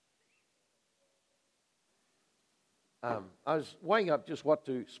I was weighing up just what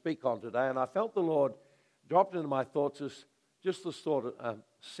to speak on today, and I felt the Lord dropped into my thoughts as just the sort of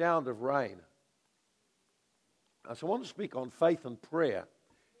sound of rain. So I want to speak on faith and prayer,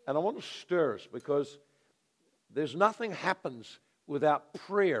 and I want to stir us because there's nothing happens without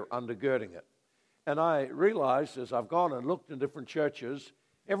prayer undergirding it. And I realized as I've gone and looked in different churches,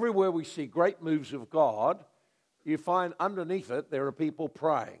 everywhere we see great moves of God, you find underneath it there are people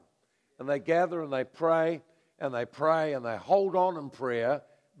praying. And they gather and they pray and they pray and they hold on in prayer,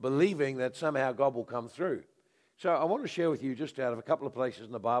 believing that somehow God will come through. So I want to share with you just out of a couple of places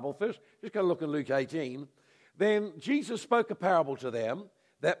in the Bible. First, just going to look in Luke 18. Then Jesus spoke a parable to them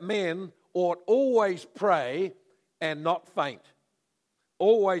that men ought always pray and not faint.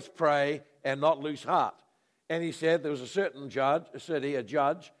 Always pray and not lose heart. And he said there was a certain judge, a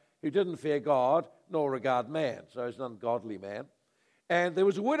judge who didn't fear God nor regard man. So he's an ungodly man. And there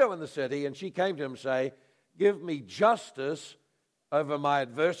was a widow in the city, and she came to him and say, "Give me justice over my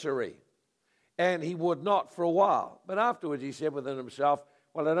adversary." And he would not for a while. But afterwards he said within himself,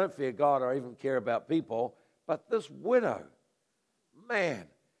 "Well, I don't fear God or even care about people, but this widow, man,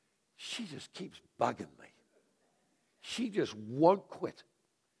 she just keeps bugging me. She just won't quit.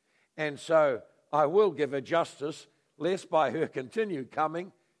 And so I will give her justice, lest by her continued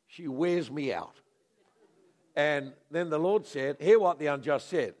coming, she wears me out." And then the Lord said, hear what the unjust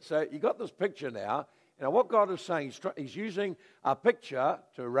said. So you got this picture now. And what God is saying, he's using a picture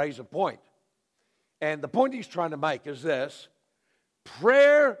to raise a point. And the point he's trying to make is this: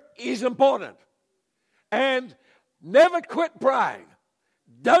 prayer is important. And never quit praying.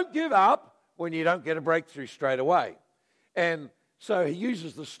 Don't give up when you don't get a breakthrough straight away. And so he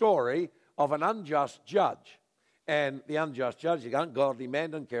uses the story of an unjust judge. And the unjust judge, the ungodly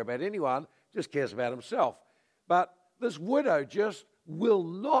man, doesn't care about anyone, just cares about himself. But this widow just will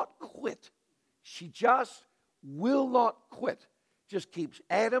not quit. She just will not quit. Just keeps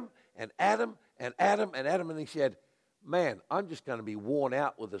at him and at him and at him and at him. And he said, "Man, I'm just going to be worn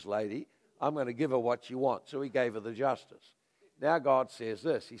out with this lady. I'm going to give her what she wants." So he gave her the justice. Now God says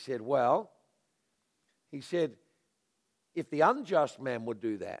this. He said, if the unjust man would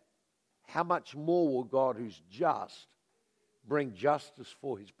do that, how much more will God, who's just, bring justice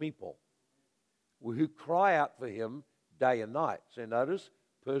for his people, who cry out for him day and night? So notice,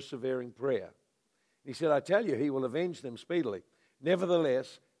 persevering prayer. He said, "I tell you, he will avenge them speedily.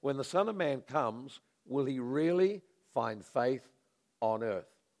 Nevertheless, when the Son of Man comes, will he really find faith on earth?"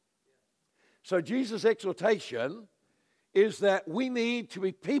 So Jesus' exhortation is that we need to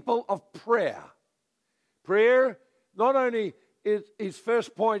be people of prayer. Prayer, not only its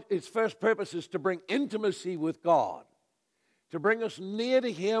first purpose is to bring intimacy with God, to bring us near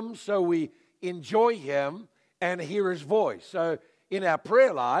to him so we enjoy him and hear his voice. So in our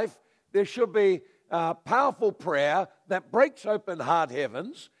prayer life, there should be powerful prayer that breaks open hard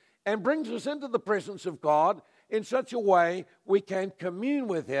heavens and brings us into the presence of God in such a way we can commune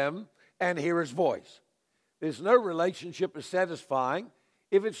with him and hear his voice. There's no relationship as satisfying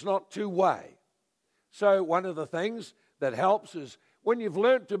if it's not two-way. So one of the things that helps is when you've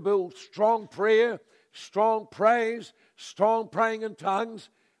learned to build strong prayer, strong praise, strong praying in tongues,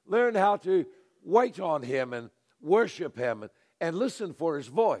 learn how to wait on him and worship him and listen for his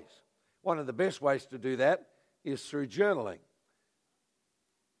voice. One of the best ways to do that is through journaling.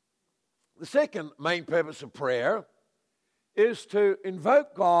 The second main purpose of prayer is to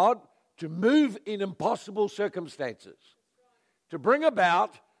invoke God to move in impossible circumstances, to bring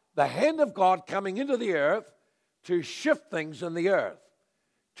about the hand of God coming into the earth to shift things in the earth,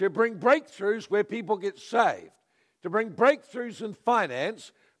 to bring breakthroughs where people get saved, to bring breakthroughs in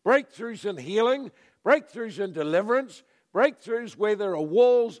finance, breakthroughs in healing, breakthroughs in deliverance, breakthroughs where there are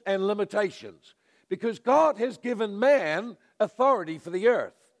walls and limitations. Because God has given man authority for the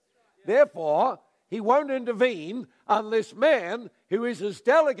earth. Therefore, he won't intervene unless man, who is his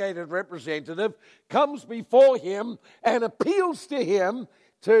delegated representative, comes before him and appeals to him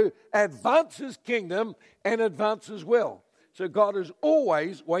to advance his kingdom and advance his will. So God is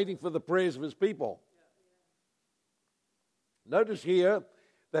always waiting for the prayers of his people. Notice here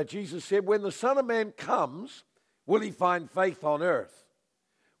that Jesus said, when the Son of Man comes, will he find faith on earth?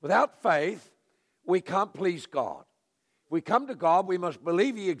 Without faith, we can't please God. If we come to God, we must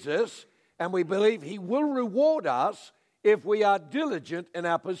believe he exists, and we believe he will reward us if we are diligent in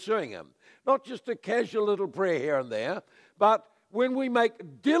our pursuing him. Not just a casual little prayer here and there, but when we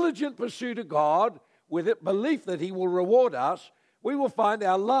make diligent pursuit of God with it, belief that he will reward us, we will find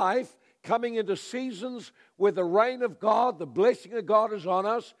our life coming into seasons where the reign of God, the blessing of God is on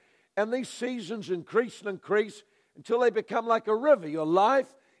us, and these seasons increase and increase until they become like a river. Your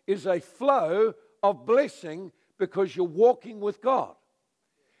life is a flow of blessing because you're walking with God.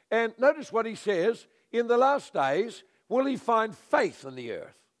 And notice what he says, in the last days, will he find faith in the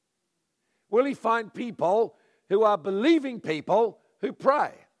earth? Will he find people who are believing people who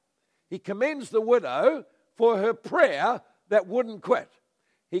pray? He commends the widow for her prayer that wouldn't quit.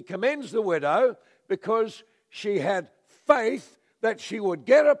 He commends the widow because she had faith that she would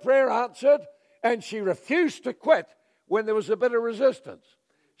get her prayer answered, and she refused to quit when there was a bit of resistance.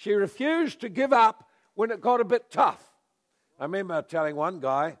 She refused to give up when it got a bit tough. I remember telling one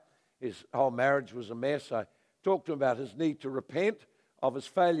guy, his whole marriage was a mess. I talked to him about his need to repent of his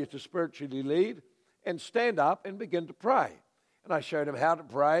failure to spiritually lead and stand up and begin to pray. And I showed him how to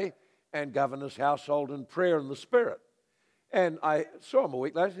pray and govern his household in prayer in the Spirit. And I saw him a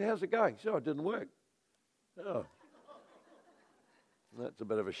week later and said, how's it going? He said, oh, it didn't work. Oh. That's a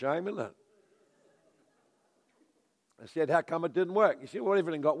bit of a shame, isn't it? I said, how come it didn't work? He said, well,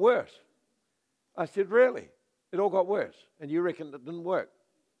 everything got worse. I said, really? It all got worse, and you reckon it didn't work?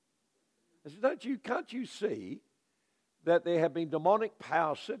 I said, can't you see that there have been demonic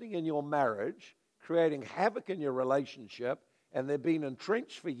powers sitting in your marriage, creating havoc in your relationship, and they've been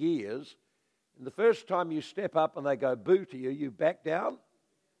entrenched for years, and the first time you step up and they go boo to you, you back down?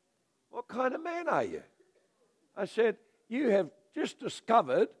 What kind of man are you? I said, you have just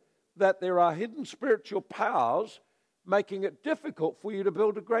discovered that there are hidden spiritual powers making it difficult for you to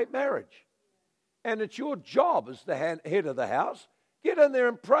build a great marriage. And it's your job as the head of the house. Get in there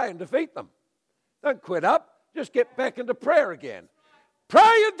and pray and defeat them. Don't quit up. Just get back into prayer again.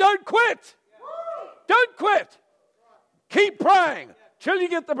 Pray and don't quit. Don't quit. Keep praying till you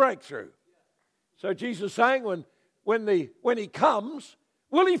get the breakthrough. So Jesus is saying when he comes,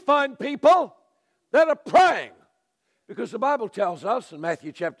 will he find people that are praying? Because the Bible tells us in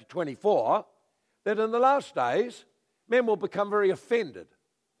Matthew chapter 24 that in the last days, men will become very offended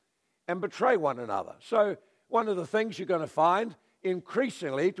and betray one another. So one of the things you're going to find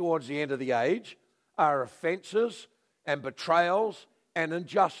increasingly towards the end of the age are offenses and betrayals and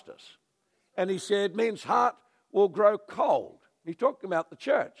injustice. And he said men's heart will grow cold. He talked about the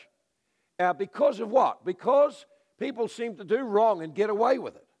church. Because of what? Because people seem to do wrong and get away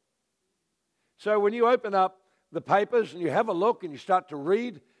with it. So when you open up the papers and you have a look and you start to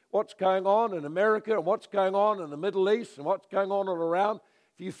read what's going on in America and what's going on in the Middle East and what's going on all around,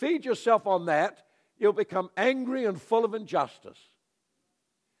 if you feed yourself on that, you'll become angry and full of injustice.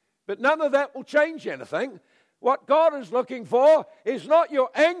 But none of that will change anything. What God is looking for is not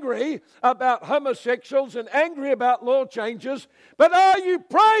you're angry about homosexuals and angry about law changes, but are you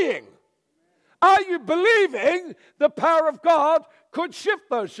praying? Are you believing the power of God could shift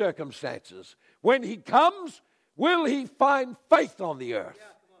those circumstances? When he comes, will he find faith on the earth?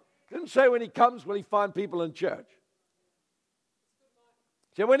 Didn't say when he comes, will he find people in church?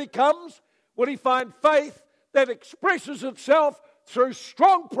 So when he comes, will he find faith that expresses itself through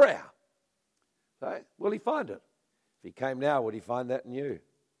strong prayer? So, will he find it? If he came now, would he find that in you?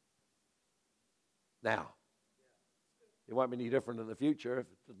 Now. It won't be any different in the future if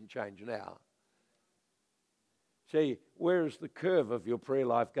it doesn't change now. See, where is the curve of your prayer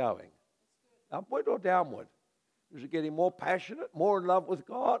life going? Upward or downward? Is it getting more passionate, more in love with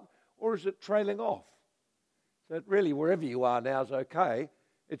God, or is it trailing off? So really, wherever you are now is okay.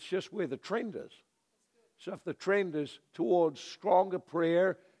 It's just where the trend is. So if the trend is towards stronger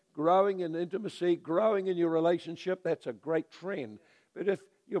prayer, growing in intimacy, growing in your relationship, that's a great trend. But if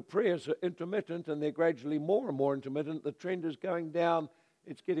your prayers are intermittent and they're gradually more and more intermittent, the trend is going down,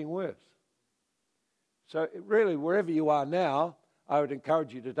 it's getting worse. So really, wherever you are now, I would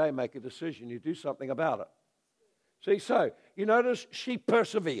encourage you today, make a decision. You do something about it. See, so you notice she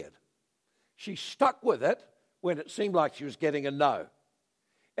persevered. She stuck with it when it seemed like she was getting a no.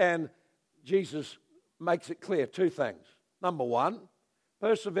 And Jesus makes it clear, two things. Number one,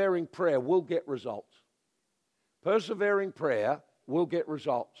 persevering prayer will get results. Persevering prayer will get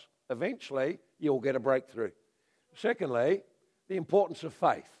results. Eventually, you'll get a breakthrough. Secondly, the importance of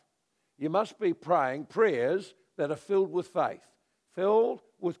faith. You must be praying prayers that are filled with faith, filled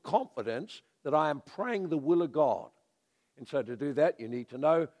with confidence that I am praying the will of God. And so to do that, you need to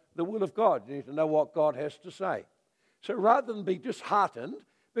know the will of God. You need to know what God has to say. So rather than be disheartened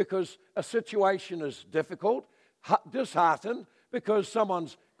because a situation is difficult, disheartened because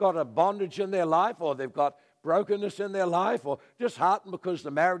someone's got a bondage in their life or they've got brokenness in their life or disheartened because the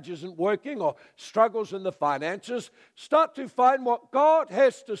marriage isn't working or struggles in the finances, start to find what God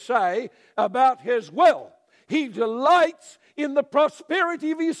has to say about his will. He delights in the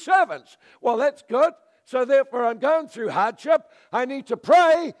prosperity of his servants. Well, that's good. So therefore, I'm going through hardship. I need to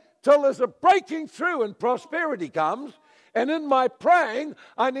pray till there's a breaking through and prosperity comes. And in my praying,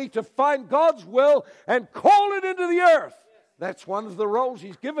 I need to find God's will and call it into the earth. That's one of the roles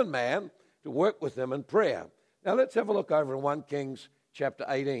he's given man, to work with him in prayer. Now let's have a look over in 1 Kings chapter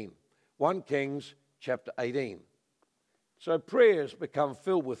 18. 1 Kings chapter 18. So prayers become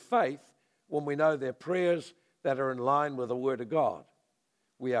filled with faith when we know they're prayers that are in line with the Word of God.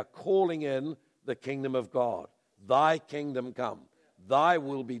 We are calling in the kingdom of God. Thy kingdom come. Thy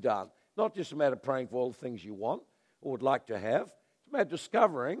will be done. Not just a matter of praying for all the things you want or would like to have. It's a matter of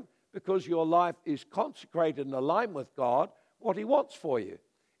discovering, because your life is consecrated and aligned with God, what he wants for you.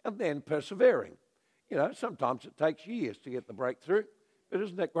 And then persevering. You know, sometimes it takes years to get the breakthrough, but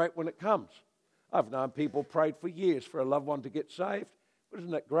isn't that great when it comes? I've known people prayed for years for a loved one to get saved, but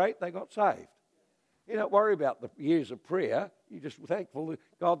isn't that great? They got saved. You don't worry about the years of prayer. You're just thankful that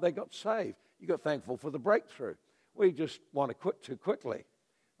God, they got saved. You got thankful for the breakthrough. We just want to quit too quickly.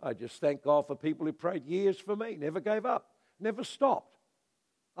 I just thank God for people who prayed years for me, never gave up, never stopped.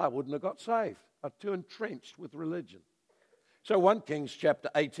 I wouldn't have got saved. I'm too entrenched with religion. So 1 Kings chapter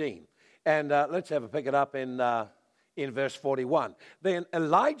 18. And let's have a pick it up in verse 41. Then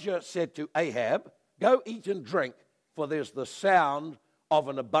Elijah said to Ahab, go eat and drink, for there's the sound of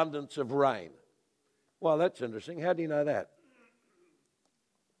an abundance of rain. Well, that's interesting. How do you know that?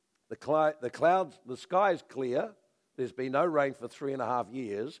 The clouds, the sky is clear. There's been no rain for 3.5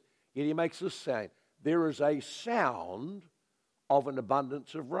 years. Yet he makes this saying, there is a sound of an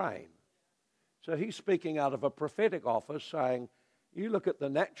abundance of rain. So he's speaking out of a prophetic office saying, you look at the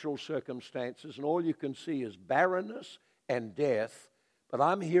natural circumstances and all you can see is barrenness and death, but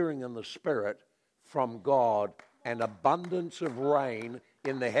I'm hearing in the Spirit from God an abundance of rain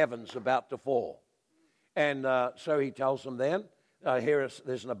in the heavens about to fall. And so he tells them then,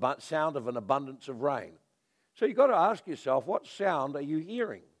 there's a sound of an abundance of rain. So you've got to ask yourself, what sound are you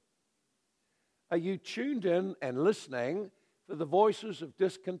hearing? Are you tuned in and listening for the voices of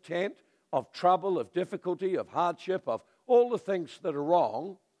discontent, of trouble, of difficulty, of hardship, of all the things that are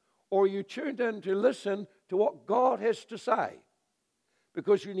wrong? Or are you tuned in to listen to what God has to say?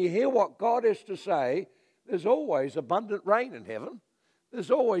 Because when you hear what God has to say, there's always abundant rain in heaven.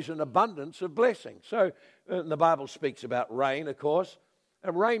 There's always an abundance of blessing. So the Bible speaks about rain, of course,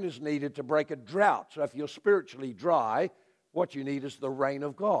 and rain is needed to break a drought. So if you're spiritually dry, what you need is the rain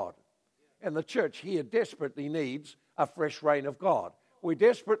of God. And the church here desperately needs a fresh rain of God. We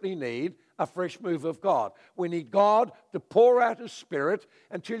desperately need a fresh move of God. We need God to pour out His Spirit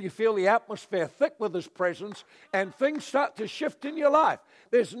until you feel the atmosphere thick with His presence and things start to shift in your life.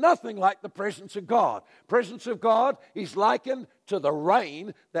 There's nothing like the presence of God. Presence of God is likened to the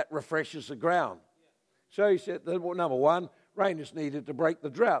rain that refreshes the ground. So he said, number one, rain is needed to break the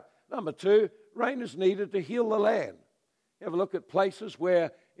drought. Number two, rain is needed to heal the land. You have a look at places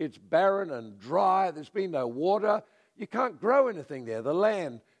where it's barren and dry, there's been no water. You can't grow anything there. The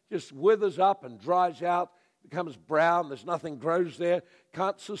land just withers up and dries out, becomes brown, there's nothing grows there,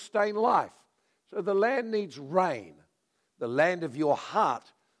 can't sustain life. So the land needs rain. The land of your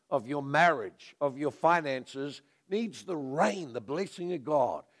heart, of your marriage, of your finances needs the rain, the blessing of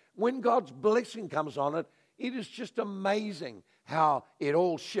God. When God's blessing comes on it, it is just amazing how it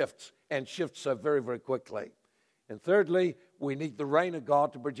all shifts and shifts so very, very quickly. And thirdly, we need the rain of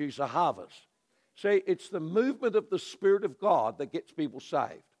God to produce a harvest. See, it's the movement of the Spirit of God that gets people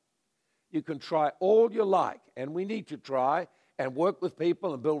saved. You can try all you like, and we need to try and work with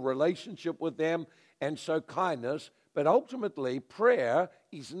people and build relationship with them and show kindness, but ultimately prayer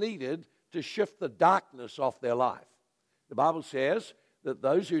is needed to shift the darkness off their life. The Bible says that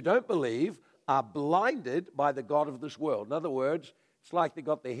those who don't believe are blinded by the god of this world. In other words, it's like they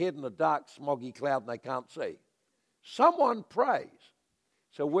got their head in a dark, smoggy cloud and they can't see. Someone prays.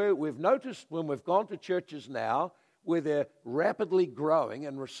 So we've noticed when we've gone to churches now where they're rapidly growing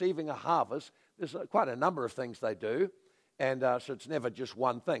and receiving a harvest, there's quite a number of things they do, and so it's never just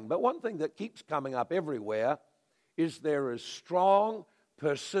one thing. But one thing that keeps coming up everywhere is there is strong,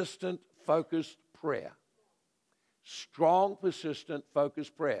 persistent, focused prayer. Strong, persistent,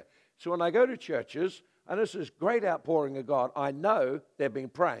 focused prayer. So when I go to churches, and this is great outpouring of God, I know they've been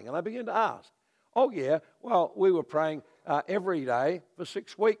praying. And I begin to ask, oh yeah, well, we were praying every day for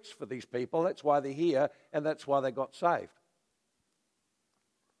 6 weeks for these people. That's why they're here, and that's why they got saved.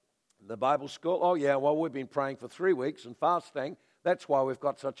 The Bible school, oh yeah, well, we've been praying for 3 weeks and fasting. That's why we've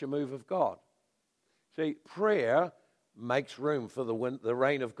got such a move of God. See, prayer makes room for the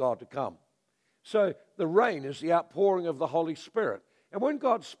rain of God to come. So the rain is the outpouring of the Holy Spirit. And when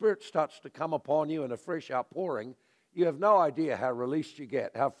God's Spirit starts to come upon you in a fresh outpouring, you have no idea how released you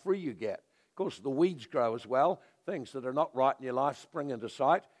get, how free you get. Of course, the weeds grow as well. Things that are not right in your life spring into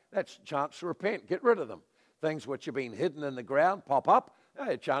sight. That's a chance to repent. Get rid of them. things which have been hidden in the ground pop up,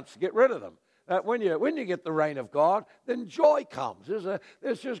 a chance to get rid of them. When you get the rain of God, then joy comes.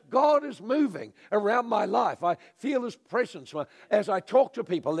 There's just God is moving around my life. I feel His presence. As I talk to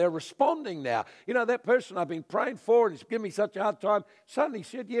people, they're responding now. You know, that person I've been praying for and he's given me such a hard time, suddenly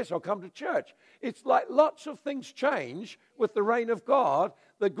said, yes, I'll come to church. It's like lots of things change with the rain of God.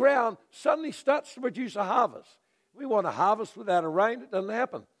 The ground suddenly starts to produce a harvest. We want a harvest without a rain. It doesn't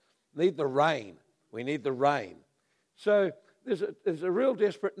happen. We need the rain. We need the rain. So there's a real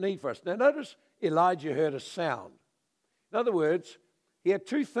desperate need for us. Now notice Elijah heard a sound. In other words, he had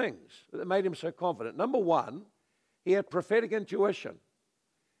two things that made him so confident. Number one, he had prophetic intuition.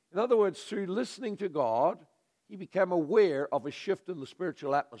 In other words, through listening to God, he became aware of a shift in the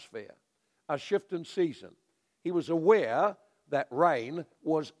spiritual atmosphere, a shift in season. He was aware that rain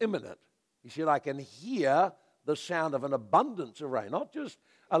was imminent. He said, I can hear the sound of an abundance of rain, not just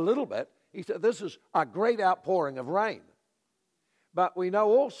a little bit. He said, this is a great outpouring of rain. But we know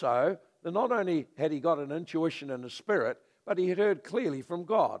also that not only had he got an intuition in the spirit, but he had heard clearly from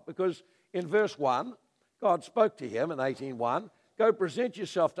God. Because in verse 1, God spoke to him in 18:1, go present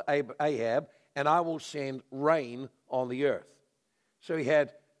yourself to Ahab, and I will send rain on the earth. So he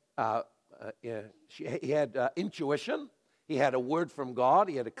had intuition. He had a word from God.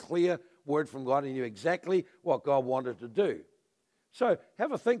 He had a clear word from God. He knew exactly what God wanted to do. So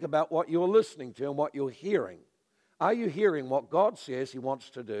have a think about what you're listening to and what you're hearing. Are you hearing what God says He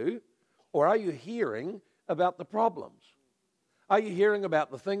wants to do, or are you hearing about the problems? Are you hearing about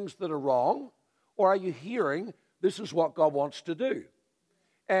the things that are wrong, or are you hearing this is what God wants to do?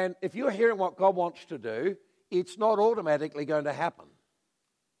 And if you're hearing what God wants to do, it's not automatically going to happen.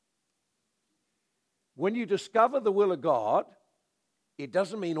 When you discover the will of God, it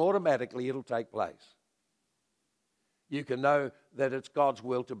doesn't mean automatically it'll take place. You can know that it's God's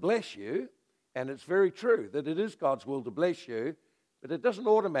will to bless you, and it's very true that it is God's will to bless you, but it doesn't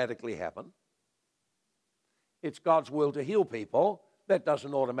automatically happen. It's God's will to heal people. That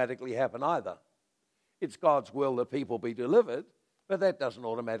doesn't automatically happen either. It's God's will that people be delivered, but that doesn't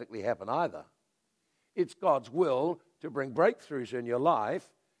automatically happen either. It's God's will to bring breakthroughs in your life,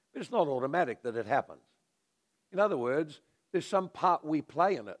 but it's not automatic that it happens. In other words, there's some part we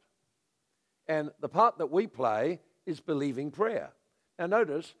play in it. And the part that we play is believing prayer. Now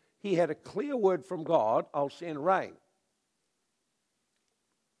notice, he had a clear word from God, I'll send rain.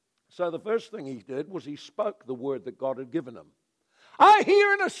 So the first thing he did was he spoke the word that God had given him. I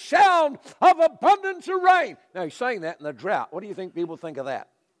hear a sound of abundance of rain. Now he's saying that in a drought. What do you think people think of that?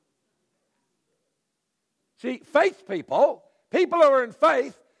 See, faith people who are in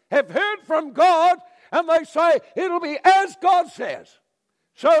faith, have heard from God and they say it'll be as God says.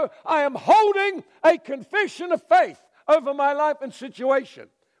 So I am holding a confession of faith over my life and situation.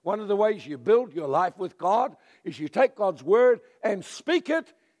 One of the ways you build your life with God is you take God's word and speak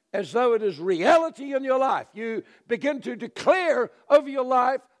it as though it is reality in your life. You begin to declare over your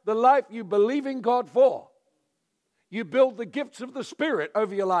life the life you believe in God for. You build the gifts of the Spirit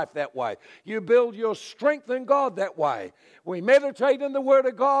over your life that way. You build your strength in God that way. We meditate in the Word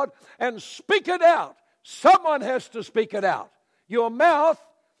of God and speak it out. Someone has to speak it out. Your mouth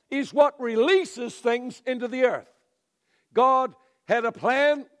is what releases things into the earth. God had a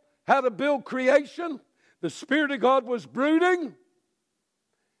plan how to build creation. The Spirit of God was brooding.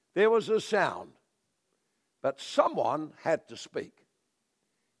 There was a sound. But someone had to speak.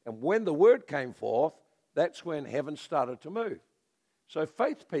 And when the word came forth, that's when heaven started to move. So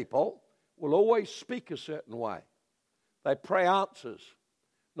faith people will always speak a certain way. They pray answers,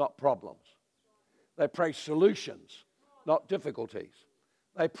 not problems. They pray solutions, not difficulties.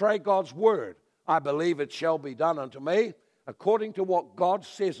 They pray God's word. I believe it shall be done unto me according to what God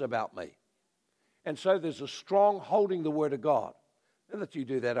says about me. And so there's a strong holding the word of God. And that you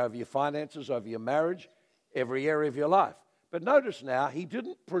do that over your finances, over your marriage, every area of your life. But notice now, he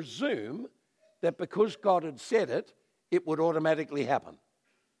didn't presume that because God had said it, it would automatically happen.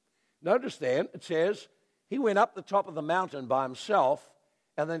 Notice then, it says, he went up the top of the mountain by himself,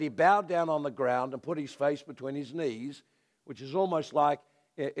 and then he bowed down on the ground and put his face between his knees, which is almost like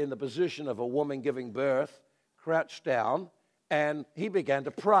in the position of a woman giving birth, crouched down, and he began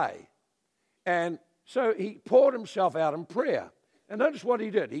to pray. And so he poured himself out in prayer. And notice what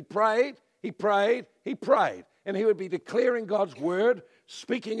he did. He prayed, he prayed, he prayed. And he would be declaring God's word,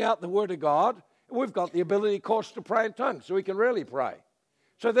 speaking out the word of God. We've got the ability, of course, to pray in tongues, so we can really pray.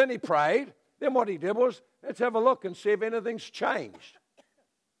 So then he prayed. Then what he did was, let's have a look and see if anything's changed.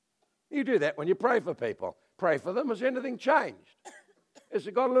 You do that when you pray for people. Pray for them. Has anything changed? Has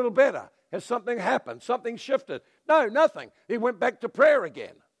it got a little better? Has something happened? Something shifted? No, nothing. He went back to prayer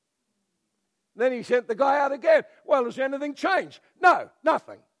again. Then he sent the guy out again. Well, has anything changed? No,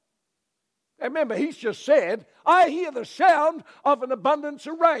 nothing. And remember, he's just said, I hear the sound of an abundance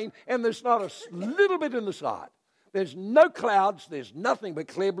of rain, and there's not a little bit in the sight. There's no clouds. There's nothing but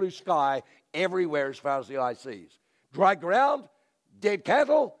clear blue sky everywhere as far as the eye sees. Dry ground, dead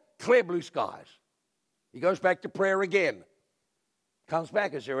cattle, clear blue skies. He goes back to prayer again. Comes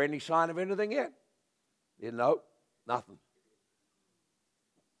back, is there any sign of anything yet? No, nothing.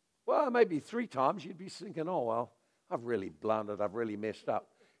 Well, maybe 3 times you'd be thinking, oh, well, I've really blundered, I've really messed up.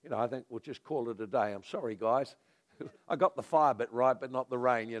 I think we'll just call it a day. I'm sorry, guys. I got the fire bit right, but not the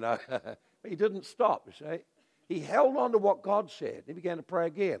rain, He didn't stop, you see. He held on to what God said. He began to pray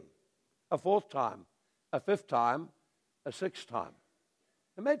again. A 4th time, a 5th time, a 6th time.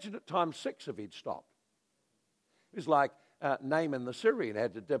 Imagine at time 6 if he'd stopped. It was like Naaman the Syrian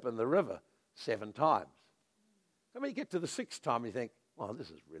had to dip in the river 7 times. And when you get to the 6th time, you think, well,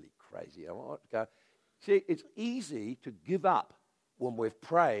 this is really crazy. I want to go. See, it's easy to give up when we've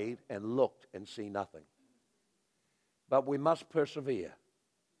prayed and looked and see nothing. But we must persevere.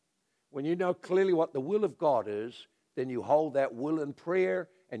 When you know clearly what the will of God is, then you hold that will in prayer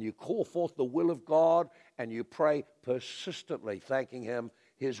and you call forth the will of God and you pray persistently, thanking Him,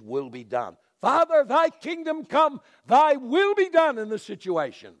 His will be done. Father, thy kingdom come, thy will be done in this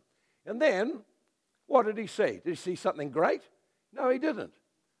situation. And then, what did he see? Did he see something great? No, he didn't.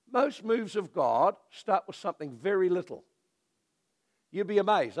 Most moves of God start with something very little. You'd be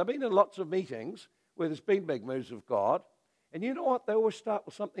amazed. I've been in lots of meetings where there's been big moves of God, and you know what? They always start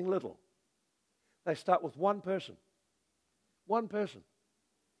with something little. They start with one person. One person.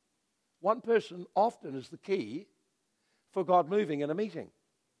 One person often is the key for God moving in a meeting.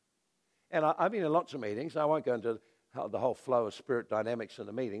 And I've been in lots of meetings. I won't go into the whole flow of spirit dynamics in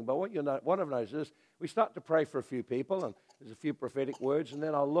the meeting, but what I've noticed is we start to pray for a few people, and there's a few prophetic words, and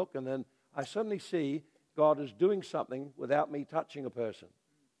then I'll look, and then I suddenly see God is doing something without me touching a person.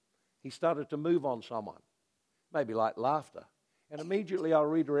 He started to move on someone, maybe like laughter. And immediately I'll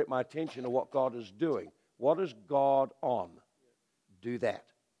redirect my attention to what God is doing. What is God on? Do that.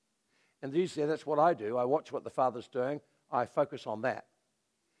 And usually that's what I do. I watch what the Father's doing. I focus on that.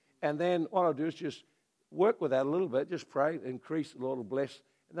 And then what I'll do is just work with that a little bit, just pray, increase, the Lord will bless,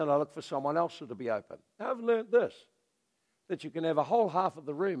 and then I look for someone else to be open. Now I've learned this, that you can have a whole half of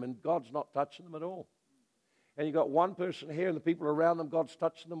the room and God's not touching them at all. And you've got one person here and the people around them, God's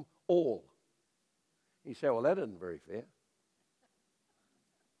touching them all. You say, well, that isn't very fair.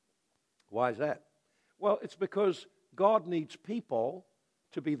 Why is that? Well, it's because God needs people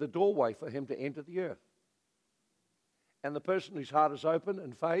to be the doorway for Him to enter the earth. And the person whose heart is open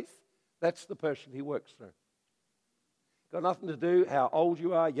in faith, that's the person He works through. Got nothing to do how old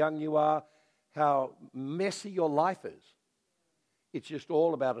you are, young you are, how messy your life is. It's just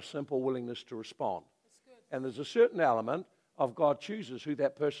all about a simple willingness to respond. And there's a certain element of God chooses who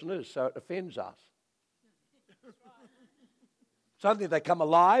that person is, so it offends us. Suddenly they come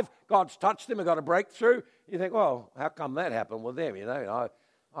alive, God's touched them and got a breakthrough. You think, well, how come that happened with them?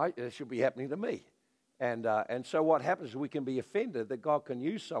 It should be happening to me. And so what happens is we can be offended that God can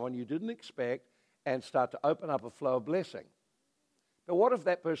use someone you didn't expect and start to open up a flow of blessing. But what if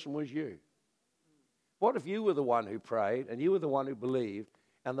that person was you? What if you were the one who prayed and you were the one who believed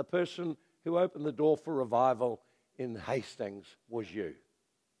and the person who opened the door for revival in Hastings was you?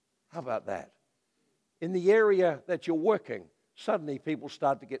 How about that? In the area that you're working, suddenly people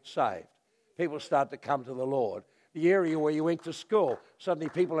start to get saved. People start to come to the Lord. The area where you went to school, suddenly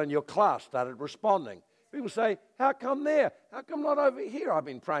people in your class started responding. People say, how come there? How come not over here? I've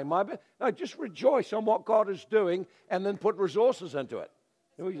been praying my best. No, just rejoice on what God is doing and then put resources into it.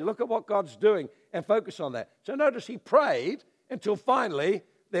 You look at what God's doing and focus on that. So notice he prayed until finally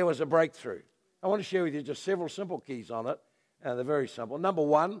there was a breakthrough. I want to share with you just several simple keys on it. They're very simple. Number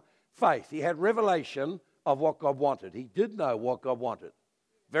one, faith. He had revelation of what God wanted. He did know what God wanted.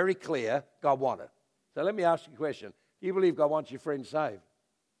 Very clear, God wanted. So let me ask you a question. Do you believe God wants your friends saved?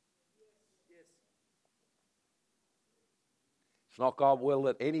 Yes. It's not God's will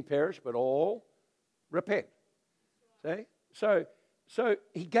that any perish, but all repent. See? So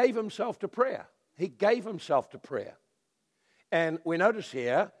he gave himself to prayer. He gave himself to prayer. And we notice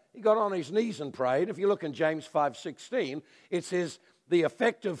here, he got on his knees and prayed. If you look in James 5:16, it says, the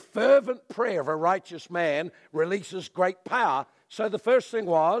effective fervent prayer of a righteous man releases great power. So the first thing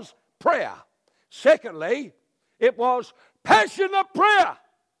was prayer. Secondly, it was passionate prayer.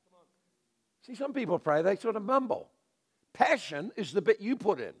 See, some people pray, they sort of mumble. Passion is the bit you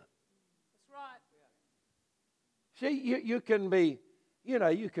put in. That's right. See, you can be,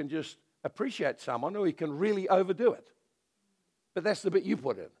 you can just appreciate someone or you can really overdo it. But that's the bit you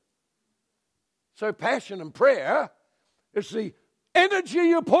put in. So passion and prayer is the energy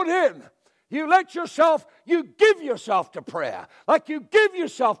you put in. You give yourself to prayer, like you give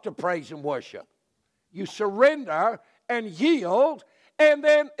yourself to praise and worship. You surrender and yield and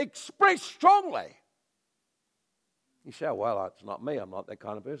then express strongly. You say, well, it's not me. I'm not that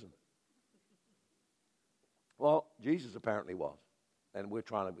kind of person. Well, Jesus apparently was. And we're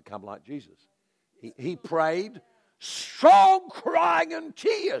trying to become like Jesus. He prayed, strong crying and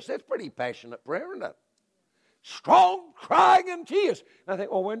tears. That's pretty passionate prayer, isn't it? Strong crying and tears. And I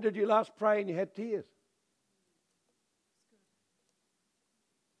think, well, when did you last pray and you had tears?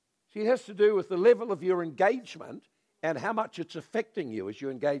 See, it has to do with the level of your engagement and how much it's affecting you as you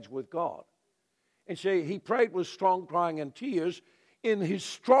engage with God. And see, he prayed with strong crying and tears. In his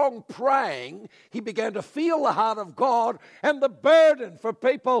strong praying, he began to feel the heart of God, and the burden for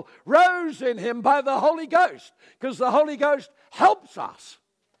people rose in him by the Holy Ghost, because the Holy Ghost helps us.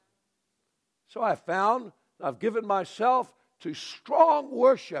 So I found I've given myself to strong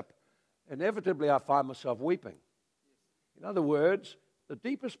worship. Inevitably, I find myself weeping. In other words, the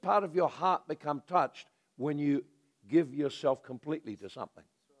deepest part of your heart becomes touched when you give yourself completely to something.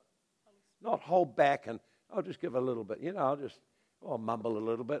 Not hold back and, I'll just give a little bit. I'll just mumble a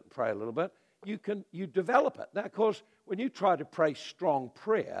little bit and pray a little bit. You develop it. Now, of course, when you try to pray strong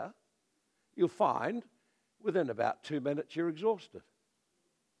prayer, you'll find within about 2 minutes you're exhausted.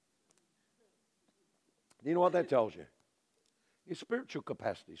 You know what that tells you? Your spiritual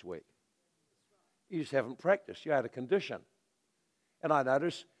capacity is weak. You just haven't practiced. You're out of condition. And I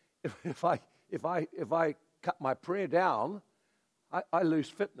notice if I cut my prayer down, I lose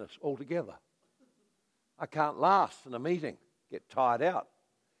fitness altogether. I can't last in a meeting, get tired out.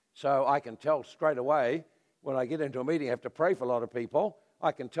 So I can tell straight away when I get into a meeting, I have to pray for a lot of people.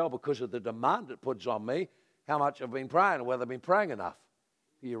 I can tell because of the demand it puts on me how much I've been praying and whether I've been praying enough.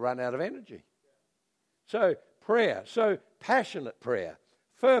 You run out of energy. So prayer, so passionate prayer,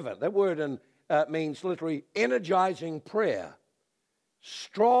 fervent. That word means literally energizing prayer.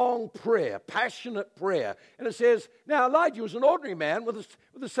 Strong prayer, passionate prayer. And it says, now Elijah was an ordinary man with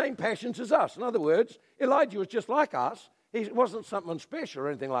the same passions as us. In other words, Elijah was just like us. He wasn't something special or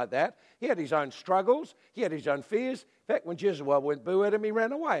anything like that. He had his own struggles. He had his own fears. In fact, when Jezebel went boo at him, he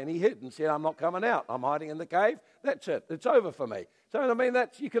ran away and he hid and said, I'm not coming out. I'm hiding in the cave. That's it. It's over for me. So, I mean,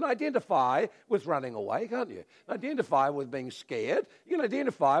 you can identify with running away, can't you? Identify with being scared. You can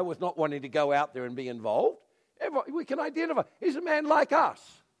identify with not wanting to go out there and be involved. We can identify. He's a man like us.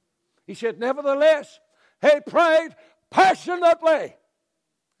 He said, nevertheless, he prayed passionately.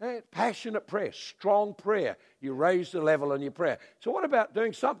 Passionate prayer, strong prayer. You raise the level in your prayer. So what about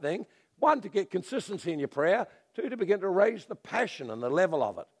doing something, one, to get consistency in your prayer, two, to begin to raise the passion and the level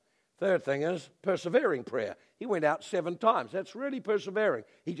of it. Third thing is persevering prayer. He went out 7 times. That's really persevering.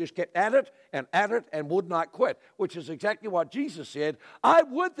 He just kept at it and would not quit, which is exactly what Jesus said. I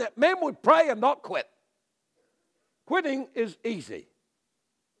would that men would pray and not quit. Quitting is easy.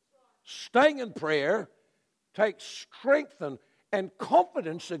 Staying in prayer takes strength and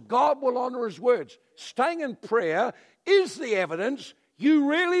confidence that God will honor his words. Staying in prayer is the evidence you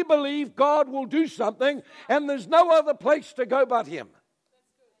really believe God will do something and there's no other place to go but him.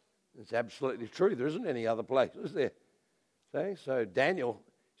 It's absolutely true. There isn't any other place, is there? See? So Daniel,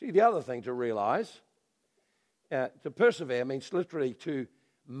 the other thing to realize, to persevere means literally to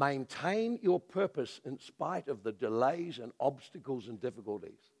maintain your purpose in spite of the delays and obstacles and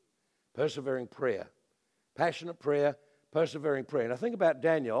difficulties. Persevering prayer. Passionate prayer, persevering prayer. Now think about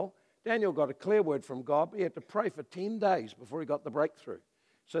Daniel. Daniel got a clear word from God, but he had to pray for 10 days before he got the breakthrough.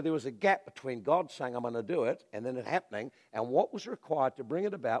 So there was a gap between God saying, I'm going to do it, and then it happening. And what was required to bring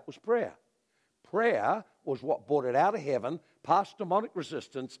it about was prayer. Prayer was what brought it out of heaven, past demonic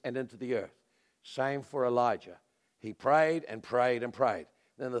resistance, and into the earth. Same for Elijah. He prayed and prayed and prayed.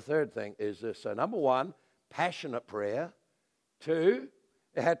 Then the third thing is this. So number 1, passionate prayer. 2,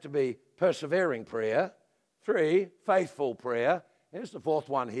 it had to be persevering prayer. 3, faithful prayer. Here's the fourth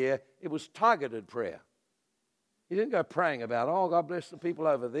one here. It was targeted prayer. He didn't go praying about, oh, God bless the people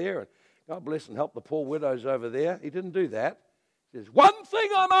over there, and God bless and help the poor widows over there. He didn't do that. He says, one thing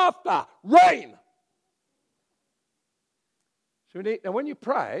I'm after, rain. So now when you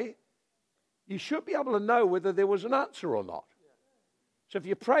pray, you should be able to know whether there was an answer or not. So if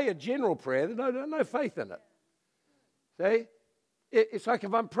you pray a general prayer, there's no faith in it. See? It's like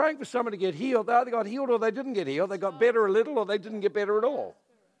if I'm praying for someone to get healed, they either got healed or they didn't get healed. They got better a little or they didn't get better at all.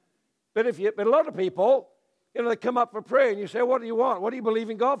 But a lot of people, they come up for prayer and you say, what do you want? What do you believe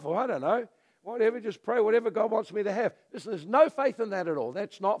in God for? I don't know. Whatever, just pray whatever God wants me to have. Listen, there's no faith in that at all.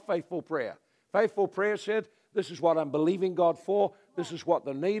 That's not faithful prayer. Faithful prayer said, this is what I'm believing God for. This is what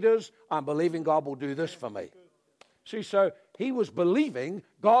the need is. I'm believing God will do this for me. See, so he was believing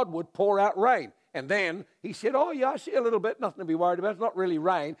God would pour out rain. And then he said, oh, yeah, I see a little bit, nothing to be worried about. It's not really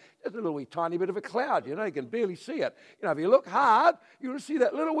rain, just a little wee tiny bit of a cloud. You can barely see it. If you look hard, you'll see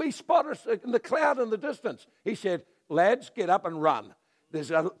that little wee spot in the cloud in the distance. He said, lads, get up and run. There's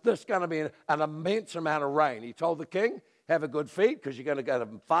going to be an immense amount of rain. He told the king, have a good feed because you're going to get a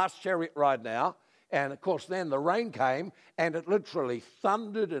fast chariot ride now. And, of course, then the rain came and it literally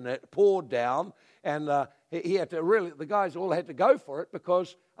thundered and it poured down. And he had to the guys all had to go for it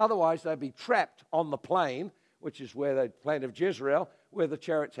because otherwise they'd be trapped on the plain, which is where the plain of Jezreel, where the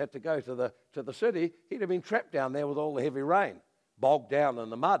chariots had to go to the city. He'd have been trapped down there with all the heavy rain, bogged down in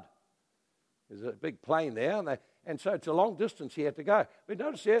the mud. There's a big plain there, and so it's a long distance he had to go. But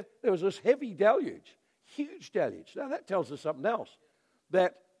notice there was this heavy deluge, huge deluge. Now that tells us something else,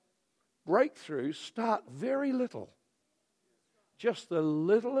 that breakthroughs start very little. Just the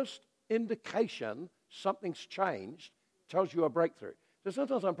littlest indication something's changed tells you a breakthrough. So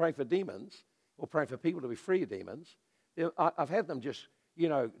sometimes I'm praying for demons or praying for people to be free of demons. I've had them just,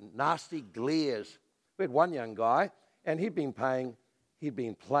 nasty glares. We had one young guy, and he'd been playing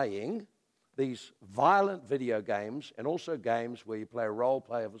these violent video games and also games where you play a role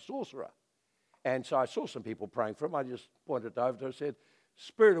play of a sorcerer. And so I saw some people praying for him. I just pointed over to him and said,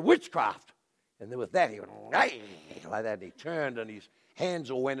 spirit of witchcraft. And then with that, he went, like that. And he turned and his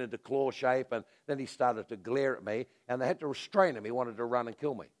hands all went into claw shape. And then he started to glare at me. And they had to restrain him. He wanted to run and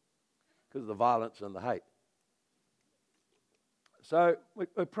kill me because of the violence and the hate. So we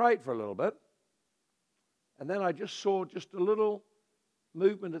prayed for a little bit. And then I just saw just a little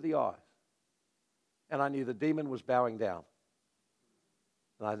movement of the eyes. And I knew the demon was bowing down.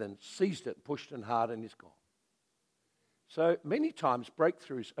 And I then seized it, pushed it hard, and he's gone. So many times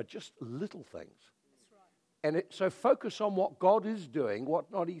breakthroughs are just little things. That's right. And so focus on what God is doing,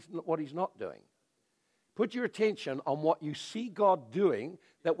 what he's not doing. Put your attention on what you see God doing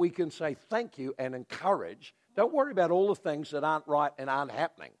that we can say thank you and encourage. Don't worry about all the things that aren't right and aren't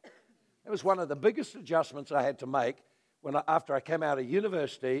happening. It was one of the biggest adjustments I had to make after I came out of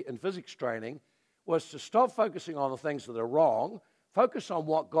university in physics training, was to stop focusing on the things that are wrong, focus on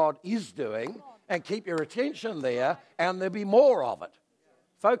what God is doing, and keep your attention there, and there'll be more of it.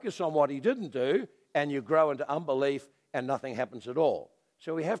 Focus on what he didn't do, and you grow into unbelief, and nothing happens at all.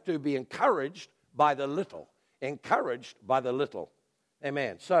 So we have to be encouraged by the little. Encouraged by the little.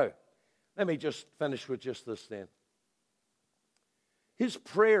 Amen. So let me just finish with just this then. His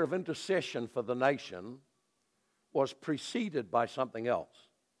prayer of intercession for the nation was preceded by something else.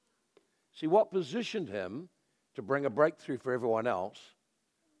 See, what positioned him to bring a breakthrough for everyone else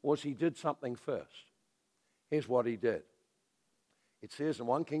was he did something first. Here's what he did. It says in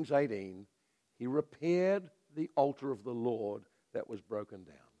 1 Kings 18, he repaired the altar of the Lord that was broken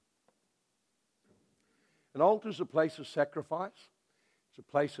down. An altar is a place of sacrifice. It's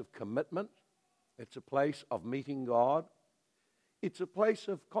a place of commitment. It's a place of meeting God. It's a place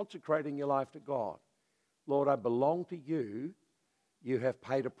of consecrating your life to God. Lord, I belong to you. You have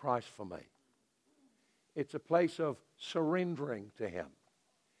paid a price for me. It's a place of surrendering to him.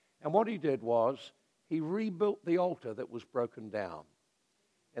 And what he did was he rebuilt the altar that was broken down.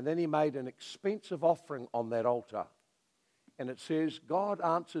 And then he made an expensive offering on that altar. And it says God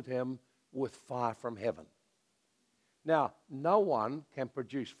answered him with fire from heaven. Now, no one can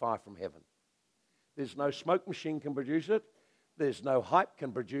produce fire from heaven. There's no smoke machine can produce it. There's no hype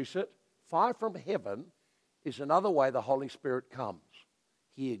can produce it. Fire from heaven is another way the Holy Spirit comes.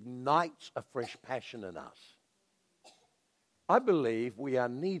 He ignites a fresh passion in us. I believe we are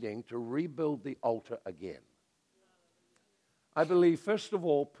needing to rebuild the altar again. I believe, first of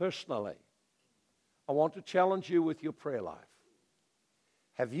all, personally, I want to challenge you with your prayer life.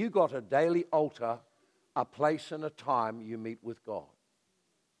 Have you got a daily altar, a place and a time you meet with God?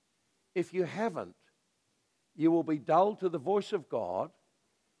 If you haven't, you will be dull to the voice of God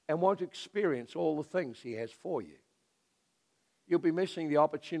and won't experience all the things he has for you. You'll be missing the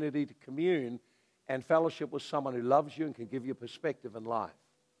opportunity to commune and fellowship with someone who loves you and can give you perspective in life.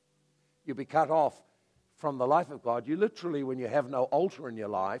 You'll be cut off from the life of God. You literally, when you have no altar in your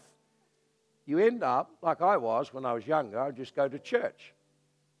life, you end up, like I was when I was younger, I'd just go to church.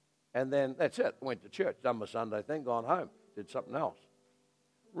 And then that's it. Went to church, done my Sunday thing, gone home, did something else.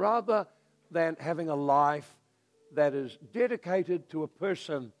 Rather than having a life that is dedicated to a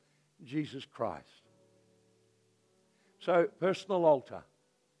person, Jesus Christ. So, personal altar.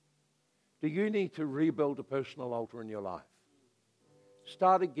 Do you need to rebuild a personal altar in your life?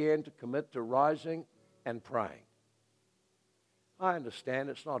 Start again to commit to rising and praying. I understand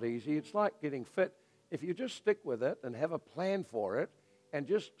it's not easy. It's like getting fit. if you just stick with it and have a plan for it and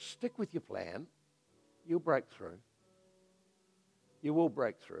just stick with your plan, you'll break through. You will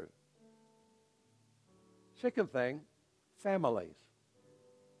break through. Second thing, families.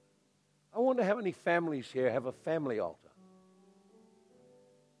 I wonder how many families here have a family altar.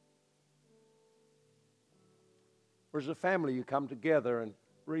 Or as a family, you come together and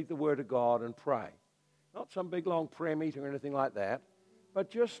read the Word of God and pray. Not some big long prayer meeting or anything like that,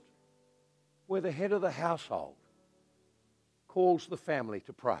 but just where the head of the household calls the family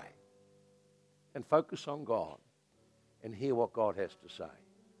to pray and focus on God and hear what God has to say.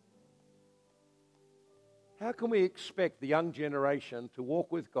 How can we expect the young generation to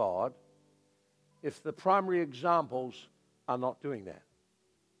walk with God if the primary examples are not doing that?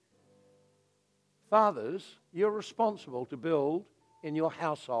 Fathers, you're responsible to build in your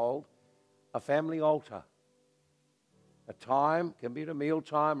household a family altar. A time, can be at a meal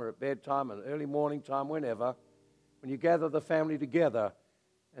time or at bedtime, an early morning time, whenever, when you gather the family together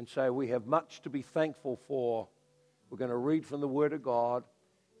and say, we have much to be thankful for. We're going to read from the Word of God,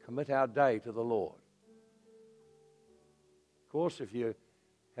 commit our day to the Lord. Of course, if you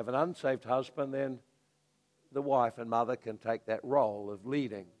have an unsaved husband, then the wife and mother can take that role of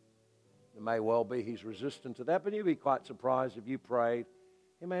leading. It may well be he's resistant to that, but you'd be quite surprised if you prayed.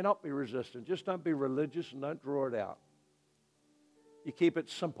 He may not be resistant. Just don't be religious and don't draw it out. You keep it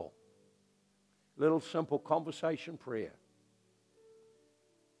simple. Little simple conversation prayer.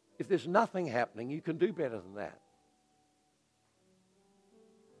 If there's nothing happening, you can do better than that.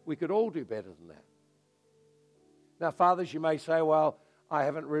 We could all do better than that. Now, fathers, you may say, well, I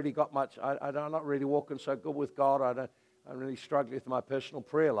haven't really got much, I'm not really walking so good with God. I'm really struggling with my personal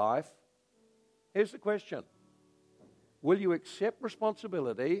prayer life. Here's the question. Will you accept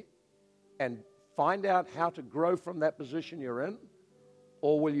responsibility and find out how to grow from that position you're in?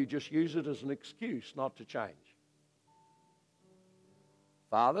 Or will you just use it as an excuse not to change?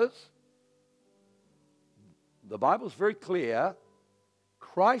 Fathers, the Bible's very clear.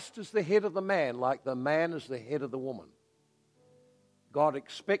 Christ is the head of the man, like the man is the head of the woman. God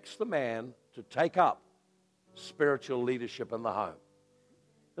expects the man to take up spiritual leadership in the home.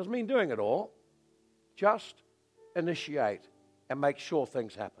 Doesn't mean doing it all. Just initiate and make sure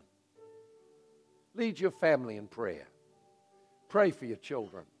things happen. Lead your family in prayer. Pray for your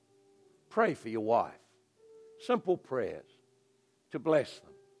children. Pray for your wife. Simple prayers to bless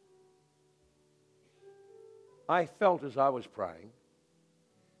them. I felt as I was praying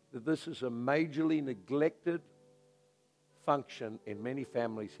that this is a majorly neglected function in many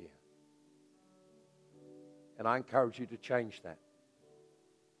families here. And I encourage you to change that.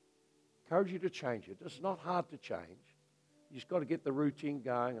 Encourage you to change it. It's not hard to change. You just got to get the routine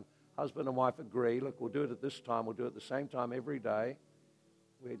going, and husband and wife agree, look, we'll do it at this time, we'll do it at the same time every day.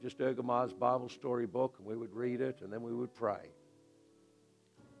 We had just Ergemeyer's Bible story book, and we would read it, and then we would pray.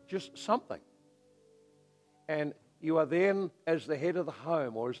 Just something. And you are then, as the head of the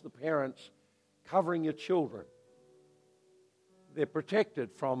home or as the parents, covering your children. They're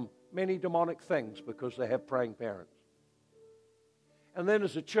protected from many demonic things because they have praying parents. And then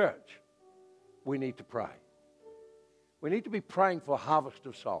as a church, we need to pray. We need to be praying for a harvest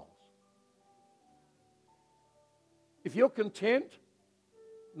of souls. If you're content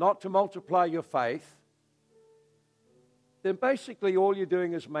not to multiply your faith, then basically all you're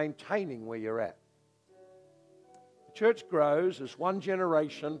doing is maintaining where you're at. The church grows as one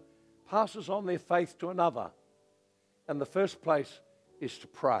generation passes on their faith to another. And the first place is to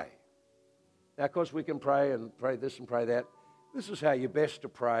pray. Now, of course, we can pray and pray this and pray that. This is how you're best to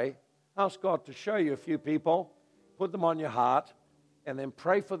pray. Ask God to show you a few people, put them on your heart, and then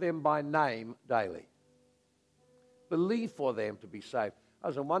pray for them by name daily. Believe for them to be saved. I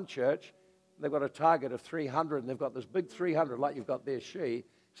was in one church, they've got a target of 300, and they've got this big 300 like you've got there, except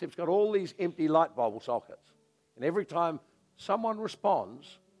it's got all these empty light bulb sockets. And every time someone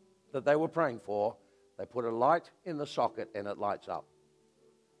responds that they were praying for, they put a light in the socket and it lights up.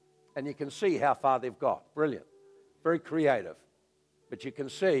 And you can see how far they've got. Brilliant. Very creative. But you can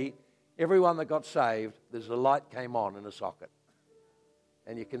see everyone that got saved, there's a light came on in a socket.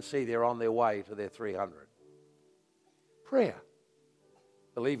 And you can see they're on their way to their 300. Prayer.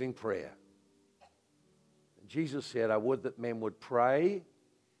 Believing prayer. And Jesus said, I would that men would pray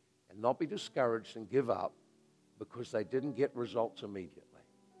and not be discouraged and give up because they didn't get results immediately.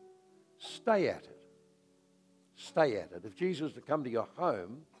 Stay at it. Stay at it. If Jesus was to come to your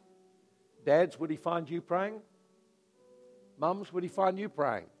home, dads, would he find you praying? Mums, would he find you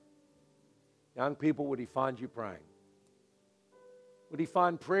praying? Young people, would he find you praying? Would he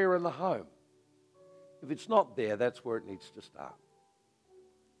find prayer in the home? If it's not there, that's where it needs to start.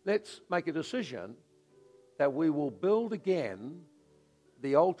 Let's make a decision that we will build again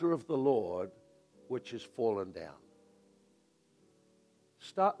the altar of the Lord which has fallen down.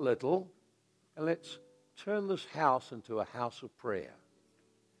 Start little, and let's turn this house into a house of prayer.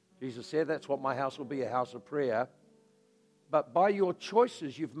 Jesus said, that's what my house will be, a house of prayer. But by your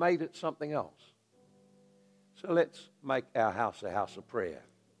choices, you've made it something else. So let's make our house a house of prayer.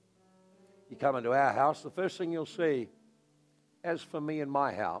 You come into our house, the first thing you'll see, as for me and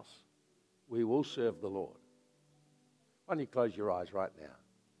my house, we will serve the Lord. Why don't you close your eyes right now?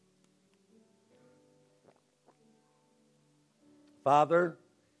 Father,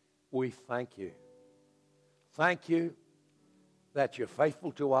 we thank you. Thank you that you're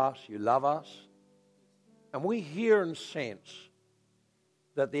faithful to us, you love us, and we hear and sense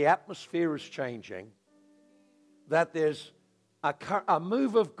that the atmosphere is changing, that there's a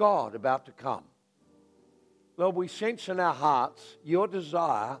move of God about to come. Lord, we sense in our hearts your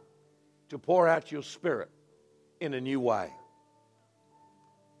desire to pour out your Spirit in a new way.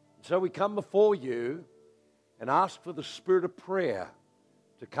 So we come before you and ask for the spirit of prayer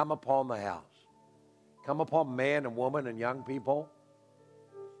to come upon the house. Come upon man and woman and young people.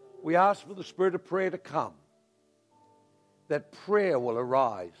 We ask for the spirit of prayer to come, that prayer will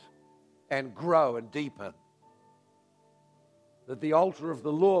arise and grow and deepen, that the altar of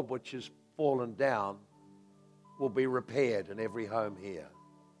the Lord which has fallen down will be repaired in every home here.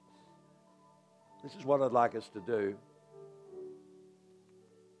 This is what I'd like us to do.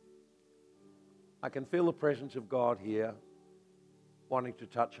 I can feel the presence of God here, wanting to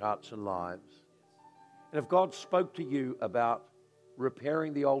touch hearts and lives. And if God spoke to you about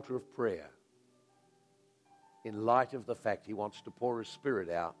repairing the altar of prayer in light of the fact He wants to pour His Spirit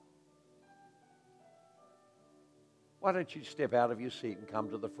out, why don't you step out of your seat and come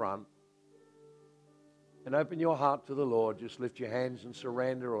to the front and open your heart to the Lord. Just lift your hands and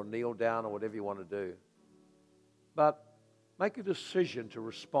surrender, or kneel down, or whatever you want to do. But make a decision to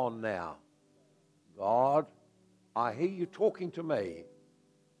respond now. God, I hear you talking to me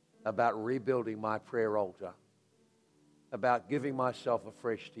about rebuilding my prayer altar, about giving myself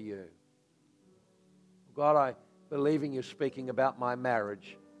afresh to you. God, I believing you're speaking about my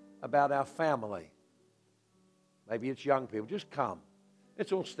marriage, about our family. Maybe it's young people. Just come.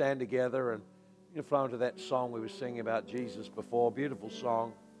 Let's all stand together and flow into that song we were singing about Jesus before. Beautiful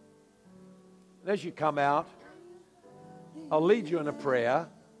song. And as you come out, I'll lead you in a prayer,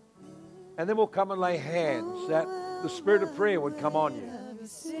 and then we'll come and lay hands that the spirit of prayer would come on you.